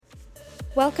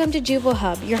Welcome to Juvo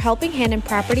Hub, your helping hand in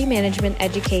property management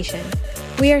education.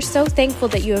 We are so thankful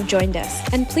that you have joined us,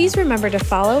 and please remember to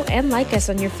follow and like us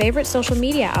on your favorite social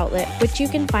media outlet, which you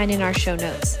can find in our show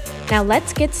notes. Now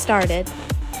let's get started.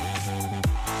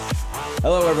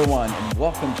 Hello, everyone, and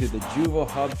welcome to the Juvo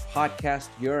Hub podcast,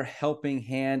 your helping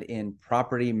hand in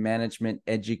property management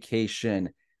education.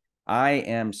 I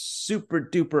am super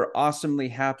duper awesomely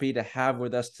happy to have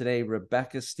with us today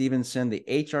Rebecca Stevenson, the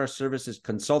HR Services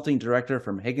Consulting Director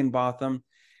from Higginbotham.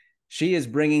 She is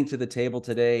bringing to the table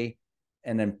today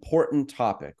an important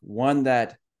topic, one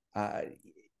that,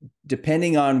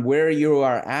 depending on where you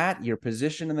are at, your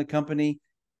position in the company,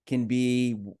 can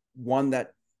be one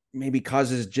that maybe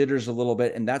causes jitters a little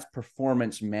bit, and that's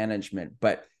performance management.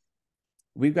 But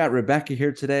we've got Rebecca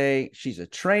here today. She's a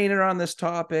trainer on this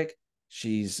topic.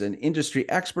 She's an industry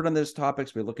expert on this topic.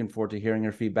 So we're looking forward to hearing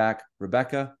her feedback.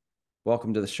 Rebecca,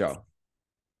 welcome to the show.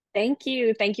 Thank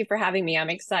you. Thank you for having me. I'm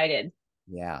excited.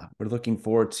 Yeah, we're looking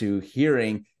forward to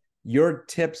hearing your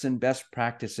tips and best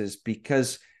practices,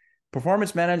 because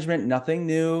performance management, nothing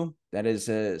new. That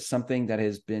is something that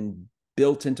has been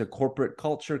built into corporate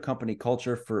culture, company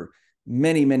culture for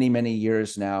many, many, many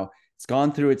years now. It's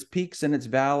gone through its peaks and its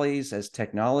valleys as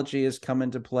technology has come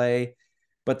into play,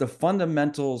 but the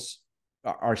fundamentals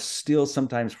are still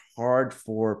sometimes hard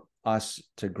for us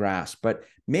to grasp. But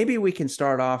maybe we can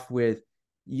start off with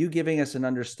you giving us an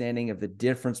understanding of the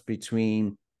difference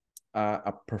between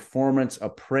a performance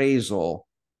appraisal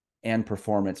and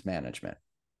performance management.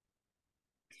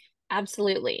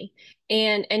 Absolutely.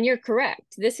 And you're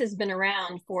correct. This has been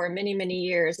around for many, many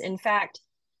years. In fact,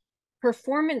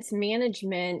 performance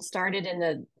management started in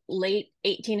the late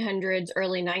 1800s,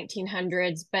 early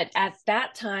 1900s, but at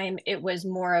that time, it was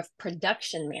more of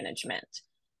production management.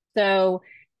 So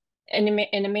in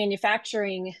a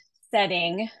manufacturing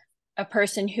setting, a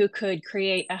person who could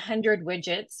create 100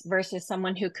 widgets versus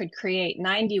someone who could create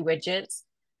 90 widgets,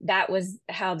 that was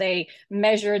how they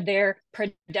measured their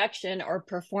production or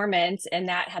performance, and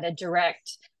that had a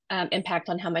direct impact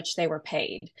on how much they were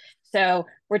paid. So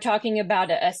we're talking about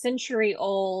a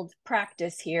century-old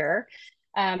practice here.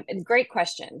 Great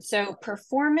question. So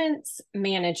performance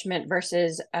management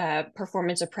versus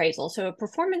performance appraisal. So a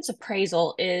performance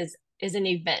appraisal is an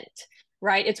event,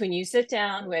 right? It's when you sit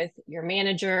down with your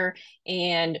manager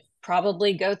and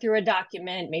probably go through a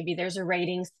document. Maybe there's a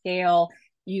rating scale.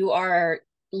 You are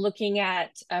looking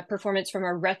at performance from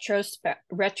a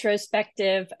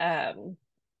retrospective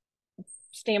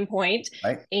standpoint.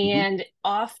 Right. And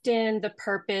often the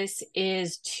purpose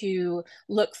is to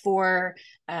look for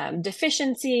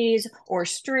deficiencies or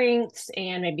strengths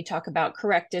and maybe talk about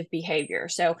corrective behavior.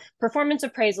 So performance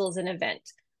appraisal is an event.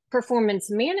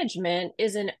 Performance management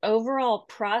is an overall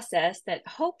process that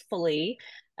hopefully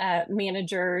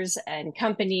managers and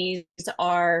companies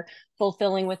are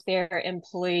fulfilling with their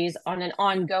employees on an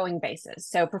ongoing basis.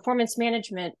 So performance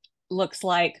management looks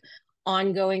like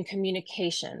ongoing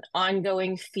communication,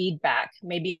 ongoing feedback.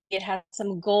 Maybe it has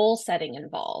some goal setting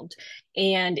involved,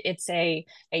 and it's a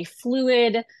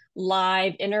fluid,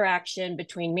 live interaction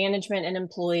between management and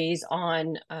employees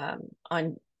on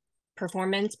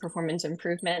performance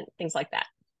improvement, things like that.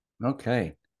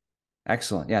 Okay.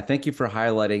 Excellent. Yeah. Thank you for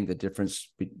highlighting the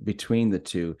difference between the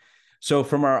two. So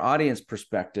from our audience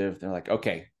perspective, they're like,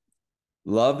 okay,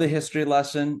 love the history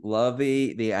lesson, love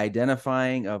the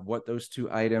identifying of what those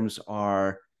two items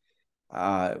are.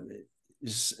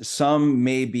 Some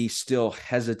may be still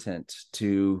hesitant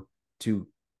to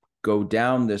go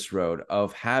down this road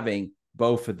of having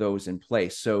both of those in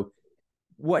place. So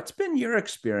what's been your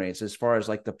experience as far as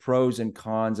like the pros and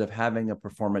cons of having a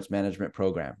performance management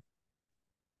program?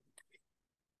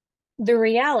 The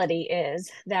reality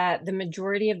is that the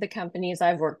majority of the companies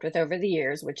I've worked with over the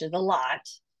years, which is a lot,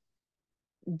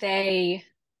 they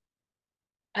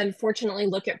unfortunately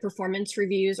look at performance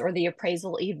reviews or the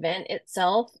appraisal event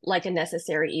itself like a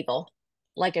necessary evil,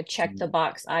 like a check the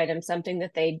box item, something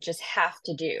that they just have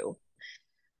to do.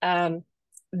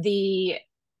 The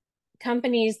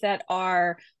companies that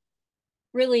are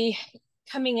really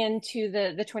coming into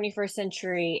the 21st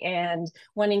century and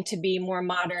wanting to be more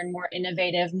modern, more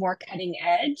innovative, more cutting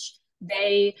edge,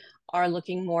 they are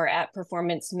looking more at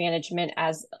performance management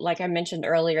as, like I mentioned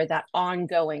earlier, that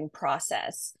ongoing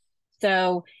process.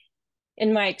 So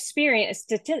in my experience,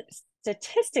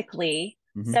 statistically,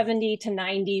 70 to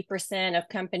 90% of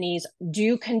companies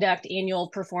do conduct annual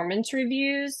performance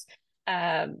reviews.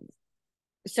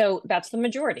 So that's the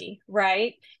majority,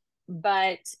 right?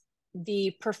 But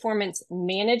the performance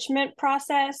management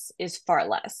process is far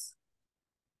less.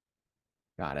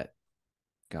 Got it.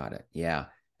 Yeah.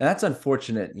 And that's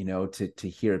unfortunate, to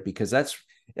hear, because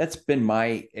that's been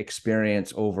my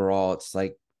experience overall. It's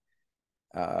like,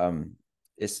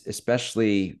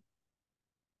 especially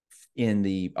in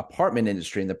the apartment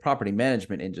industry, in the property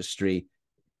management industry,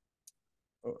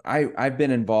 I've been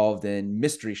involved in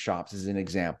mystery shops as an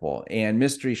example. And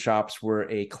mystery shops were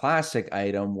a classic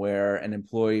item where an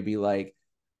employee be like,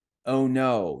 oh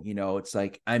no, it's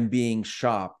like I'm being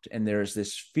shopped. And there's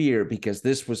this fear because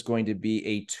this was going to be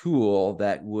a tool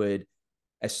that would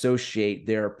associate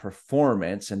their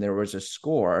performance, and there was a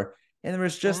score. And there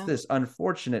was just this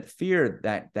unfortunate fear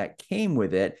that came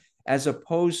with it, as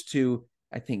opposed to,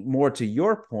 I think, more to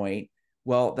your point,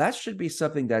 well, that should be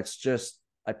something that's just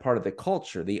a part of the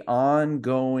culture, the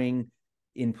ongoing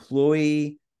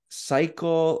employee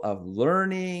cycle of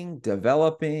learning,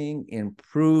 developing,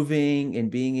 improving, and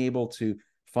being able to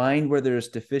find where there's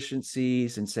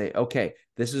deficiencies and say, okay,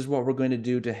 this is what we're going to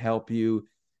do to help you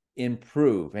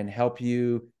improve and help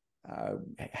you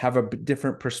have a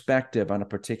different perspective on a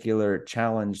particular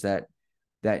challenge that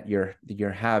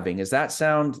you're having. Does that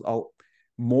sound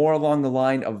more along the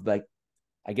line of, like,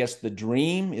 I guess the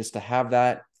dream is to have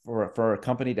that for a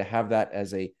company to have that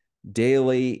as a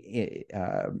daily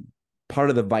part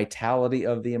of the vitality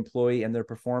of the employee and their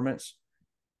performance?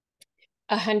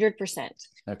 100%.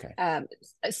 Okay.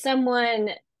 Someone,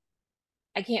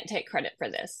 I can't take credit for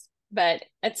this, but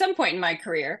at some point in my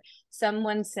career,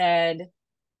 someone said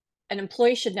an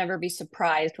employee should never be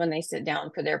surprised when they sit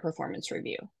down for their performance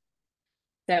review.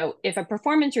 So if a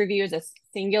performance review is a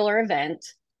singular event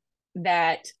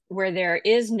where there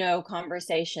is no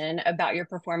conversation about your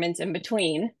performance in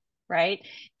between, right?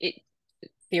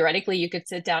 Theoretically, you could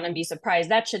sit down and be surprised.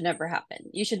 That should never happen.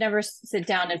 You should never sit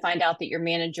down and find out that your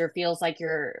manager feels like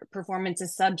your performance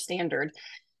is substandard.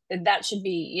 That should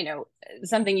be,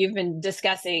 something you've been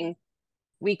discussing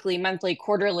weekly, monthly,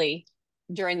 quarterly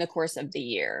during the course of the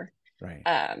year. Right.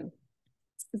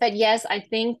 But yes, I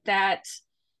think that,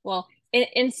 well,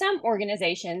 in some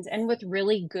organizations, and with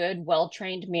really good,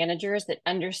 well-trained managers that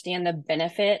understand the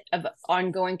benefit of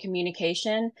ongoing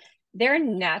communication, they're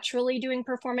naturally doing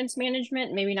performance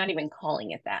management, maybe not even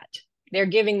calling it that. They're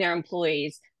giving their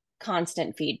employees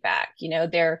constant feedback.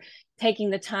 They're taking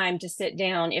the time to sit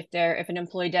down if an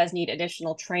employee does need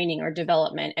additional training or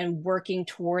development, and working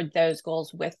toward those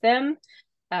goals with them.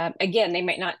 Again, they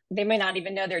may not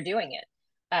even know they're doing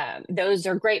it. Those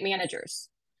are great managers.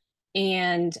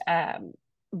 And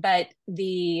but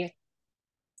the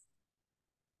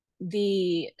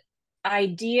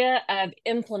idea of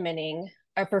implementing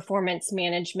a performance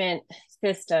management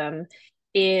system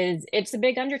it's a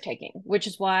big undertaking, which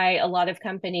is why a lot of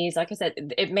companies, like I said,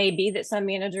 it may be that some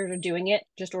managers are doing it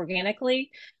just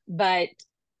organically, but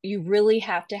you really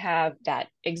have to have that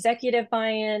executive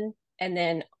buy-in, and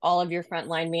then all of your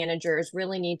frontline managers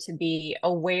really need to be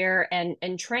aware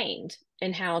and trained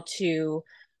in how to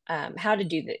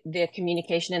do the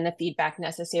communication and the feedback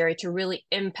necessary to really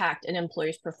impact an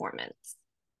employee's performance.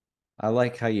 I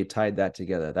like how you tied that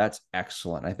together. That's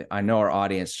excellent. I know our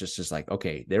audience just is like,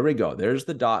 okay, there we go. There's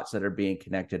the dots that are being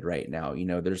connected right now.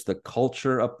 There's the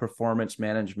culture of performance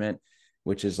management,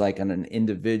 which is like on an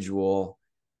individual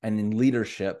and in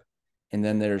leadership. And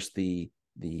then there's the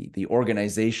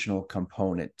organizational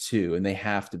component too. And they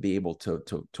have to be able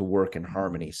to work in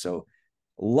harmony. So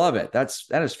love it. That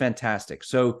is fantastic.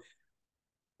 So,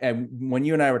 and when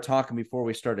you and I were talking before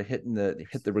we started hit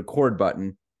the record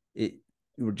button,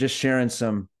 we were just sharing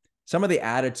some of the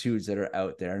attitudes that are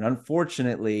out there. And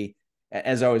unfortunately,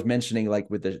 as I was mentioning, like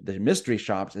with the mystery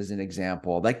shops as an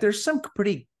example, like there's some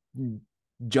pretty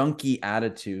junky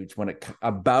attitudes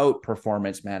about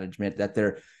performance management that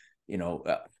they're,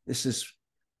 this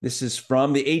is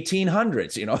from the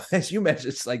 1800s, as you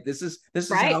mentioned. It's like, this is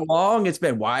right. How long it's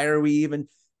been. Why are we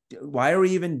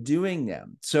even doing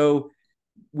them? So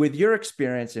with your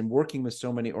experience in working with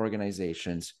so many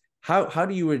organizations, how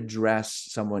do you address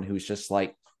someone who's just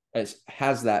like,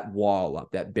 has that wall up,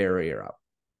 that barrier up?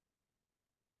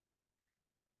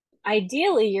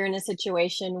 Ideally, you're in a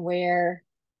situation where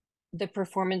the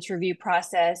performance review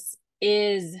process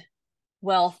is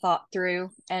well thought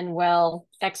through and well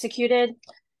executed.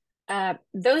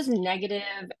 Those negative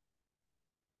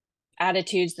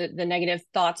attitudes, the negative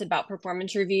thoughts about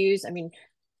performance reviews,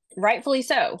 rightfully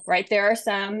so, right? There are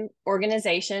some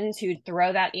organizations who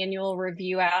throw that annual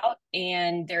review out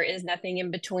and there is nothing in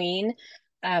between.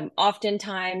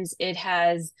 Oftentimes it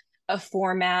has a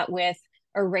format with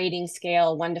a rating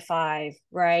scale 1 to 5,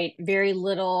 right? Very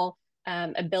little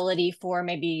ability for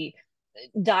maybe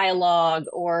dialogue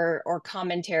or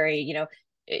commentary,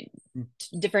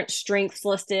 different strengths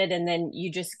listed, and then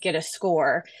you just get a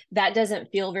score. That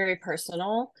doesn't feel very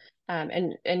personal.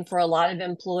 And for a lot of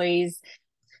employees,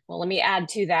 well, let me add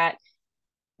to that.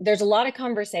 There's a lot of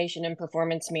conversation in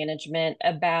performance management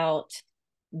about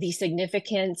the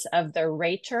significance of the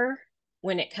rater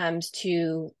when it comes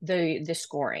to the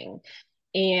scoring.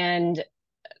 And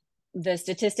the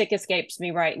statistic escapes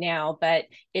me right now, but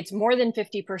it's more than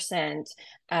 50%.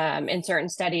 In certain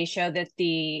studies show that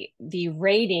the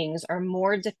ratings are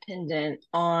more dependent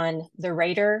on the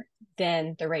rater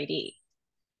than the ratee.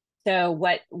 So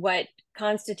what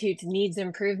constitutes needs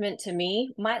improvement to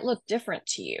me might look different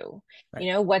to you. Right.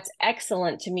 You know, what's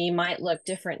excellent to me might look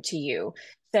different to you.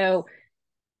 So,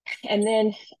 and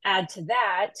then add to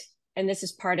that, and this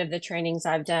is part of the trainings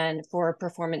I've done for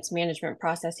performance management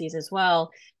processes as well,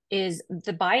 is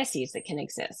the biases that can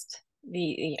exist,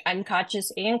 the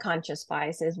unconscious and conscious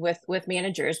biases with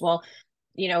managers. Well,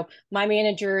 you know, my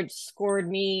manager scored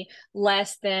me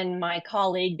less than my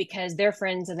colleague because they're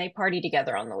friends and they party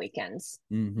together on the weekends.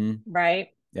 Mm-hmm. Right.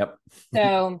 Yep.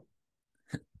 So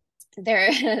there,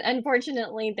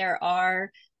 unfortunately, there are,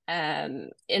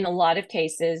 in a lot of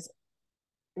cases,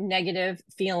 negative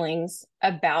feelings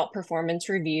about performance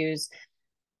reviews.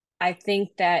 I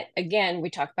think that, again, we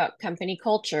talk about company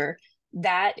culture.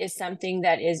 That is something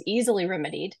that is easily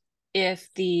remedied if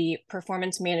the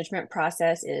performance management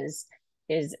process is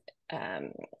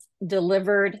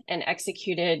delivered and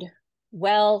executed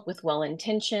well, with well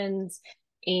intentions,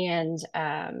 and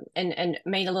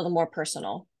made a little more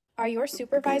personal. Are your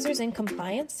supervisors in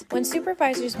compliance? When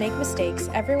supervisors make mistakes,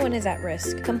 everyone is at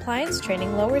risk. Compliance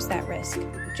training lowers that risk.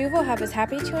 Juvo Hub is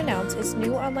happy to announce its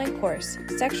new online course,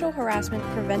 Sexual Harassment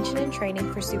Prevention and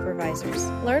Training for Supervisors.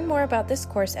 Learn more about this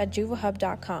course at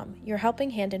juvohub.com, your helping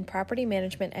hand in property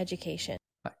management education.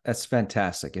 That's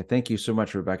fantastic. And thank you so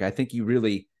much, Rebecca. I think you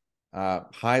really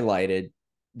highlighted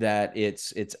that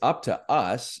it's up to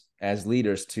us as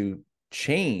leaders to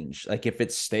change. Like, if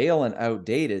it's stale and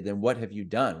outdated, then what have you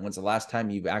done? When's the last time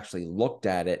you've actually looked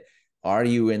at it? Are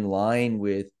you in line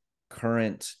with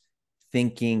current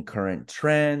thinking, current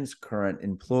trends, current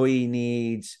employee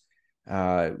needs?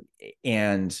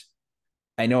 And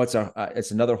I know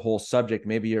it's another whole subject.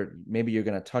 Maybe you're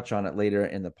going to touch on it later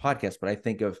in the podcast, but I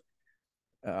think of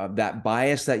that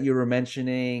bias that you were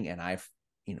mentioning, and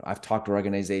I've talked to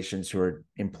organizations who are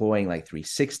employing like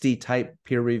 360 type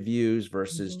peer reviews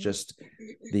versus just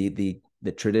the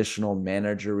traditional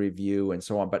manager review and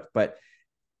so on. But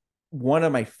one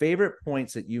of my favorite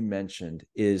points that you mentioned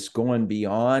is going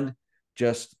beyond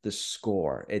just the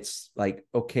score. It's like,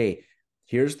 okay,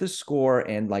 here's the score,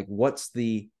 and like, what's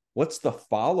the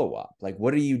follow-up? Like,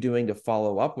 what are you doing to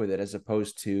follow up with it, as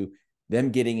opposed to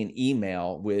them getting an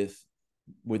email with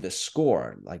a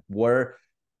score? Like,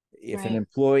 if an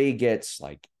employee gets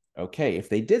like, okay, if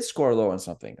they did score low on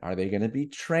something, are they going to be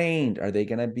trained? Are they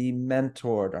going to be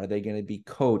mentored? Are they going to be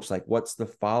coached? Like, what's the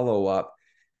follow-up?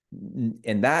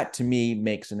 And that, to me,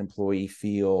 makes an employee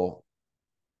feel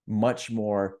much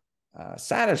more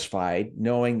satisfied,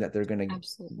 knowing that they're going to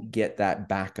get that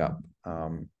backup.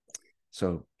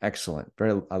 So excellent.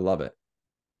 I love it.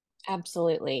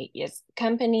 Absolutely. Yes.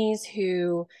 Companies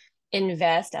who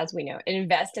invest, as we know,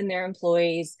 invest in their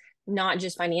employees, not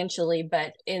just financially,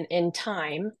 but in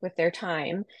time, with their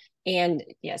time. And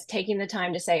yes, taking the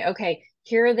time to say, okay,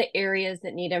 here are the areas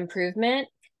that need improvement.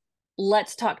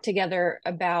 Let's talk together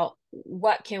about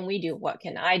what can we do? What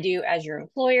can I do as your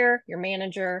employer, your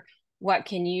manager? What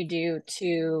can you do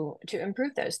to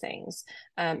improve those things,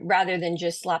 rather than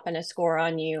just slapping a score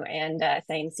on you and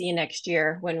saying, see you next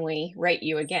year when we rate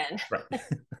you again.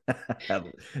 Right.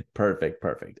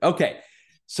 Perfect. Okay.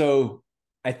 So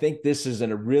I think this is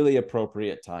in a really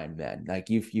appropriate time then. Like,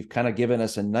 you've kind of given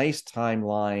us a nice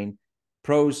timeline,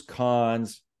 pros,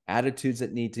 cons, attitudes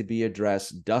that need to be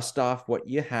addressed, dust off what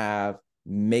you have,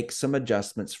 make some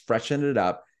adjustments, freshen it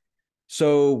up.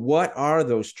 So what are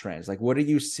those trends? Like, what are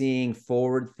you seeing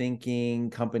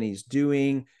forward-thinking companies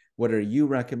doing? What are you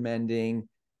recommending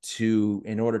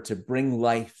in order to bring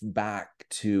life back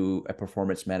to a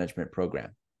performance management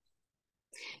program?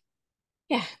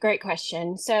 Yeah, great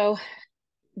question. So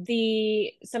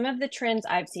some of the trends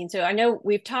I've seen, so I know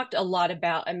we've talked a lot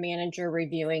about a manager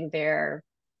reviewing their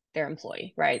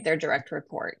employee, right? Their direct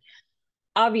report.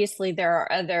 Obviously, there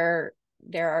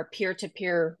are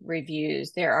peer-to-peer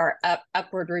reviews. There are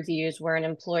upward reviews where an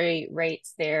employee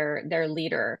rates their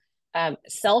leader.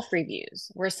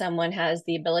 Self-reviews where someone has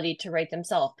the ability to rate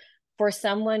themselves. For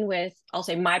someone with, I'll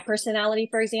say, my personality,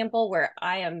 for example, where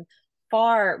I am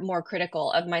far more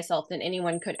critical of myself than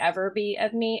anyone could ever be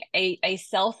of me, a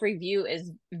self-review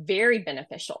is very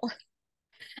beneficial.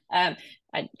 I'd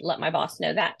let my boss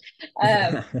know that.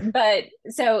 But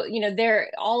so,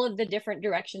 there all of the different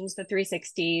directions, the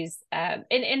 360s,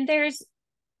 and there's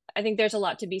I think there's a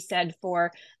lot to be said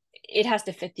for it has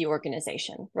to fit the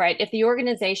organization, right? If the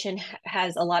organization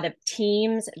has a lot of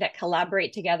teams that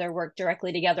collaborate together, work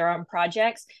directly together on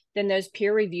projects, then those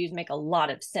peer reviews make a lot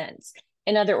of sense.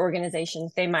 In other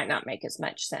organizations, they might not make as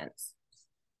much sense.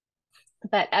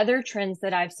 But other trends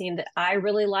that I've seen that I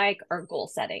really like are goal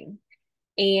setting.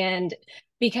 And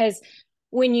because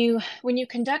when you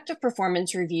conduct a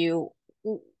performance review,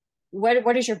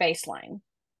 what is your baseline?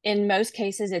 In most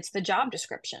cases, it's the job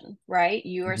description, right?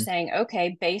 You are saying,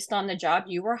 okay, based on the job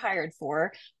you were hired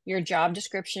for, your job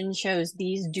description shows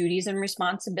these duties and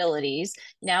responsibilities.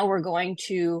 Now we're going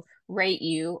to rate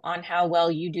you on how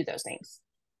well you do those things.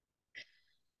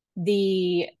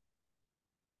 The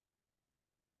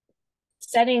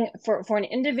setting for an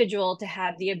individual to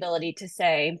have the ability to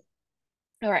say,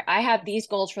 all right, I have these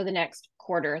goals for the next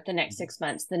quarter, the next 6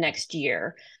 months, the next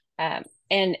year.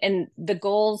 And the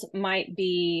goals might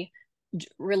be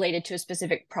related to a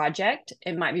specific project.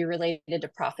 It might be related to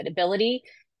profitability.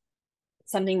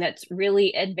 Something that's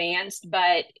really advanced,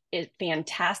 but is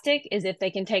fantastic, is if they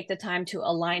can take the time to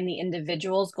align the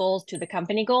individual's goals to the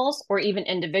company goals, or even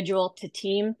individual to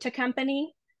team to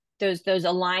company. Those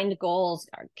aligned goals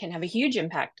can have a huge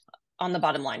impact on the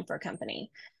bottom line for a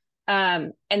company.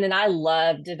 And then I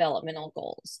love developmental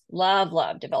goals.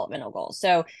 Love developmental goals.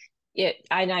 So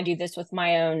I do this with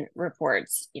my own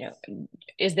reports.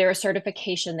 Is there a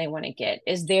certification they want to get?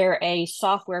 Is there a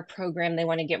software program they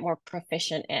want to get more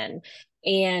proficient in?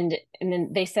 And then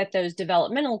they set those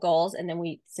developmental goals, and then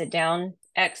we sit down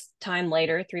X time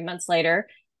later, 3 months later.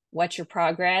 What's your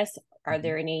progress? Are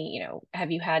there any,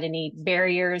 have you had any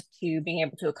barriers to being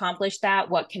able to accomplish that?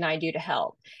 What can I do to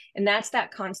help? And that's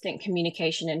that constant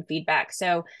communication and feedback.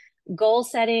 So goal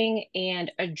setting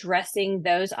and addressing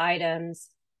those items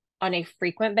on a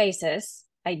frequent basis,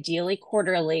 ideally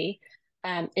quarterly,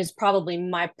 is probably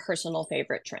my personal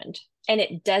favorite trend. And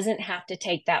it doesn't have to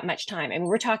take that much time. I mean,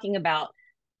 we're talking about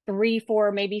 3,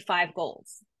 4, maybe 5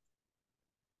 goals.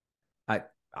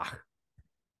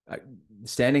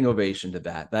 Standing ovation to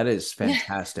that. That is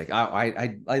fantastic.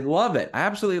 I love it. I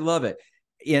absolutely love it.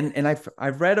 And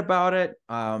I've read about it.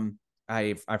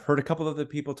 I've heard a couple of the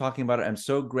people talking about it. I'm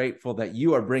so grateful that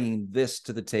you are bringing this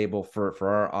to the table for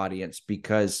our audience,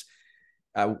 because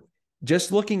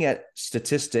just looking at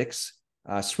statistics,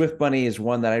 Swift Bunny is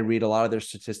one that I read a lot of their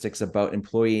statistics about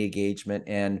employee engagement.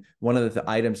 And one of the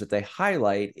items that they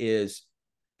highlight is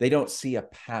they don't see a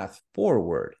path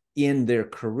forward in their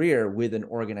career with an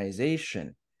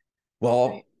organization. Well,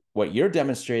 right. What you're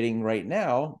demonstrating right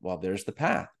now, well, there's the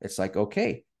path. It's like,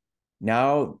 okay,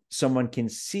 now someone can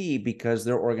see, because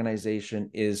their organization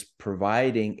is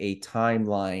providing a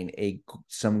timeline,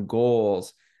 some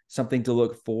goals, something to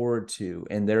look forward to.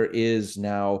 And there is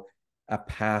now a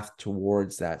path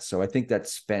towards that. So I think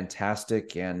that's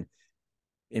fantastic and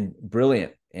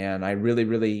brilliant. And I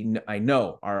really, I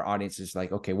know our audience is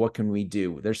like, okay, what can we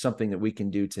do? There's something that we can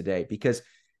do today, because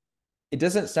it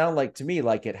doesn't sound like to me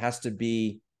like it has to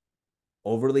be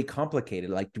overly complicated.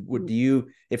 Like,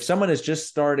 if someone is just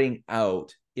starting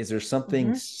out, is there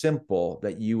something simple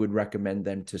that you would recommend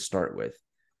them to start with?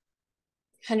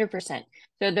 100%.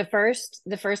 So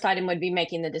the first item would be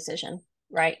making the decision,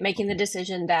 right? Making the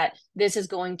decision that this is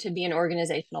going to be an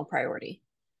organizational priority.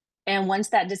 And once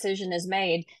that decision is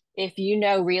made, if you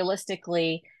know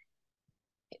realistically,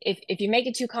 if you make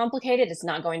it too complicated, it's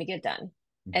not going to get done.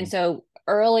 And so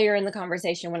earlier in the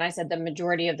conversation, when I said the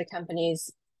majority of the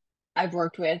companies I've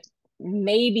worked with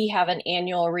maybe have an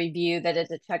annual review that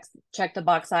is a check the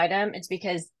box item, it's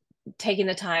because taking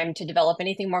the time to develop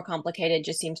anything more complicated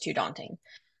just seems too daunting.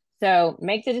 So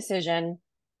make the decision,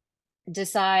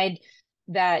 decide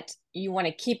that you want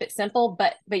to keep it simple,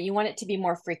 but you want it to be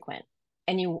more frequent.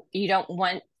 And you don't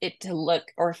want it to look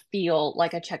or feel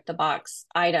like a check the box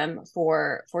item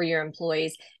for your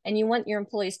employees. And you want your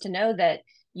employees to know that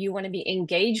you want to be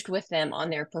engaged with them on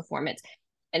their performance.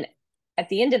 And at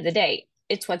the end of the day,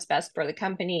 it's what's best for the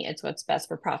company. It's what's best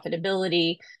for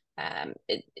profitability.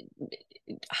 It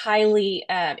highly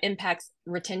impacts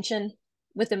retention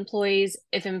with employees.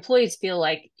 If employees feel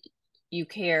like you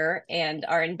care and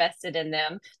are invested in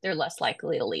them, they're less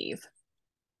likely to leave.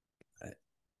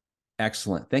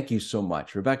 Excellent. Thank you so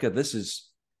much, Rebecca. This is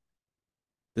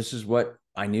what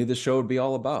I knew the show would be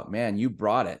all about. Man, you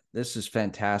brought it. This is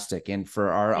fantastic. And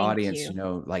for our audience,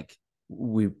 like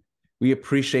we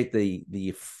appreciate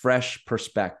the fresh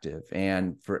perspective.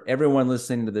 And for everyone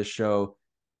listening to this show,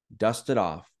 dust it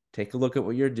off. Take a look at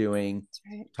what you're doing. That's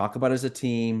right. Talk about it as a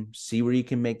team. See where you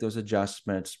can make those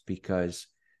adjustments, because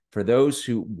for those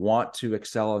who want to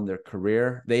excel in their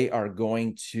career, they are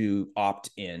going to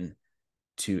opt in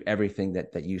to everything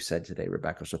that you said today,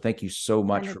 Rebecca. So thank you so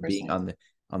much 100%. for being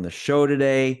on the show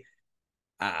today.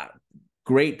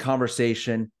 Great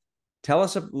conversation. Tell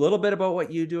us a little bit about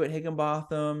what you do at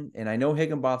Higginbotham. And I know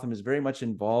Higginbotham is very much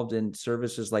involved in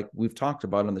services like we've talked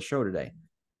about on the show today.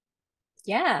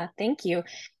 Yeah, thank you.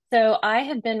 So I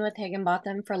have been with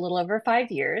Higginbotham for a little over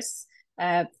 5 years.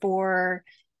 For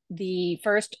the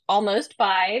first almost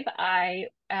 5, I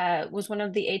was one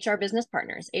of the HR business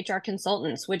partners, HR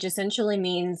consultants, which essentially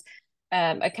means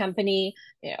a company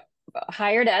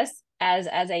hired us as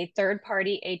a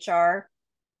third-party HR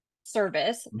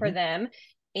service for them.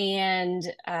 And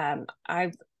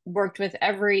I've worked with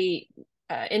every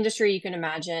industry you can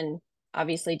imagine,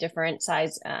 obviously different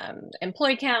size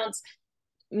employee counts,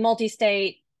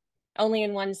 multi-state, only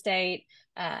in one state,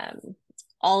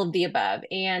 all of the above.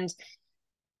 And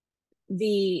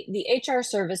the HR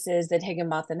services that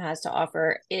Higginbotham has to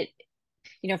offer,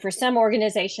 for some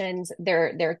organizations,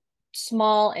 they're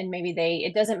small and maybe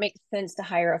it doesn't make sense to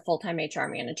hire a full-time HR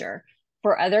manager.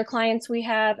 For other clients we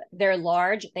have, they're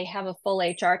large, they have a full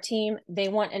HR team, they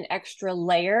want an extra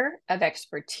layer of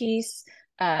expertise,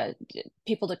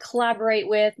 people to collaborate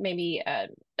with, maybe a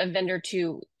vendor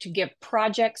to give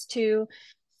projects to.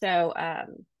 So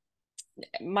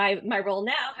my role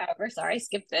now, however, sorry, I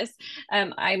skipped this.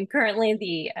 I'm currently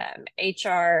the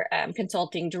HR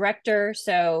consulting director.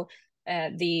 So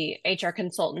the HR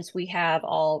consultants we have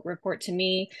all report to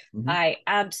me. I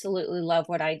absolutely love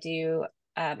what I do.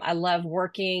 I love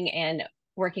working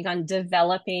on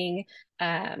developing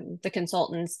the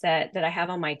consultants that I have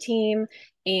on my team.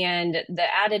 And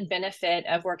the added benefit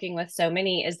of working with so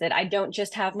many is that I don't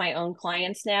just have my own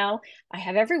clients now, I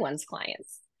have everyone's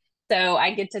clients. So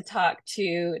I get to talk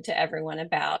to everyone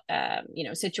about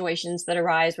situations that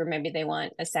arise where maybe they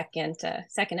want a second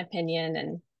opinion,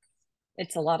 and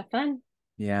it's a lot of fun.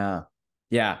 Yeah.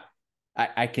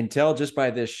 I can tell just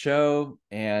by this show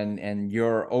and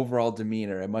your overall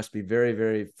demeanor, it must be very,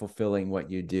 very fulfilling what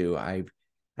you do. I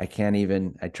try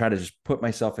to just put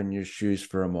myself in your shoes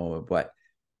for a moment, but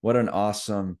what an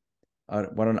awesome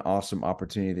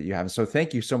opportunity that you have. So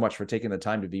thank you so much for taking the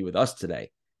time to be with us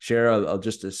today. Share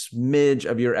just a smidge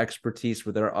of your expertise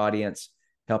with our audience,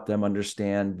 help them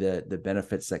understand the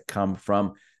benefits that come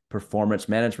from performance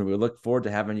management. We look forward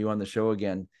to having you on the show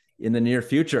again in the near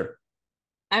future.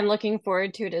 I'm looking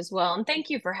forward to it as well. And thank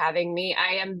you for having me.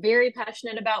 I am very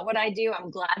passionate about what I do.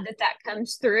 I'm glad that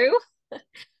comes through.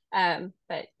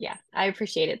 But yeah, I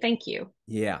appreciate it. Thank you.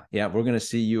 Yeah. We're going to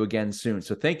see you again soon.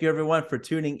 So thank you everyone for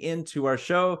tuning into our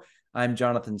show. I'm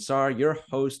Jonathan Saar, your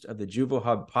host of the Juvo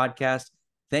Hub podcast.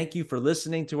 Thank you for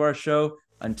listening to our show.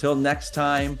 Until next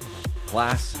time,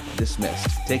 class dismissed.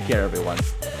 Take care, everyone.